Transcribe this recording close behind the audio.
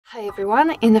Hi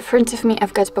everyone, in the front of me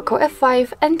I've got POCO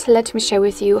F5 and let me share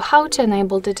with you how to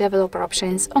enable the developer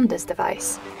options on this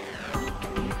device.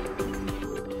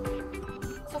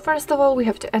 So first of all we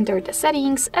have to enter the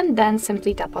settings and then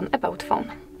simply tap on About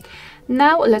Phone.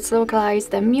 Now let's localize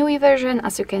the MIUI version.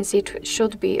 As you can see, it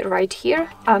should be right here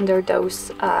under those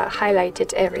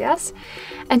highlighted areas.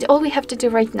 And all we have to do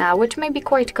right now, which may be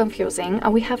quite confusing,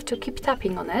 we have to keep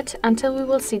tapping on it until we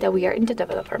will see that we are in the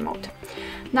developer mode.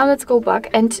 Now let's go back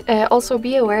and also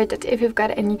be aware that if you've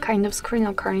got any kind of screen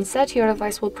occurring set, your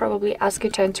device will probably ask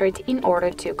you to enter it in order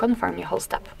to confirm your whole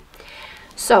step.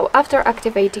 So after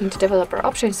activating the developer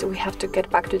options, we have to get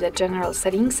back to the general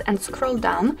settings and scroll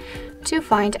down to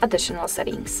find additional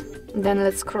settings. Then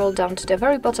let's scroll down to the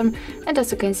very bottom, and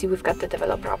as you can see, we've got the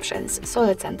developer options. So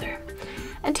let's enter.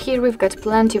 And here we've got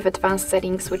plenty of advanced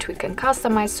settings which we can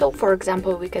customize. So for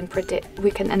example, we can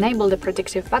enable the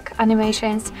predictive back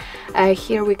animations.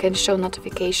 Here we can show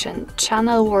notification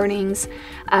channel warnings.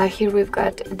 Here we've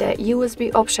got the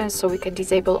USB options, so we can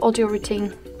disable audio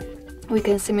routing. We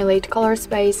can simulate color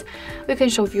space, we can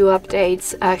show view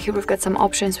updates. Here we've got some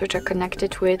options which are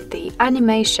connected with the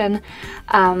animation.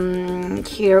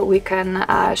 Here we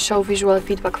can show visual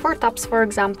feedback for taps, for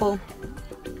example.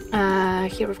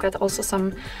 Here we've got also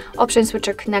some options which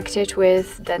are connected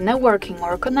with the networking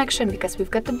or connection, because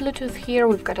we've got the Bluetooth here,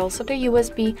 we've got also the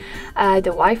USB,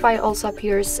 the Wi-Fi also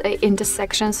appears in this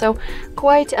section, so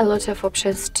quite a lot of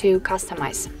options to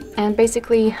customize. And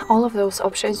basically all of those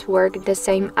options work the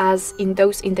same as in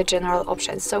the general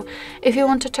options. So if you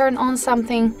want to turn on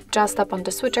something, just tap on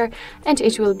the switcher and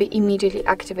it will be immediately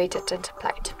activated and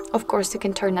applied. Of course, you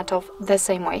can turn that off the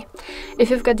same way. If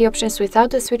you've got the options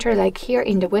without the switcher, like here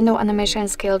in the window animation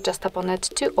scale, just tap on it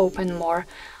to open more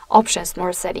options,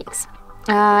 more settings.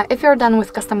 If you're done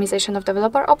with customization of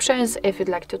developer options, if you'd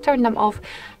like to turn them off,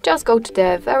 just go to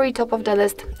the very top of the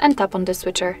list and tap on the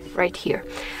switcher right here.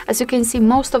 As you can see,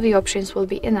 most of the options will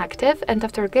be inactive, and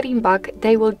after getting back,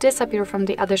 they will disappear from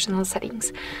the additional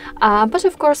settings. But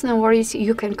of course, no worries,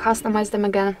 you can customize them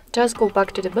again. Just go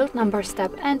back to the build number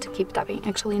step and keep tapping.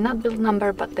 Actually, not build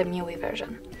number, but the MIUI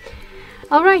version.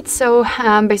 Alright, so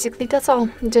basically that's all.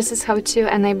 This is how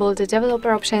to enable the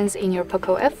developer options in your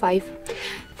POCO F5.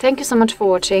 Thank you so much for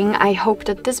watching. I hope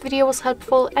that this video was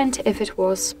helpful, and if it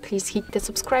was, please hit the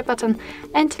subscribe button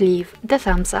and leave the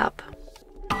thumbs up.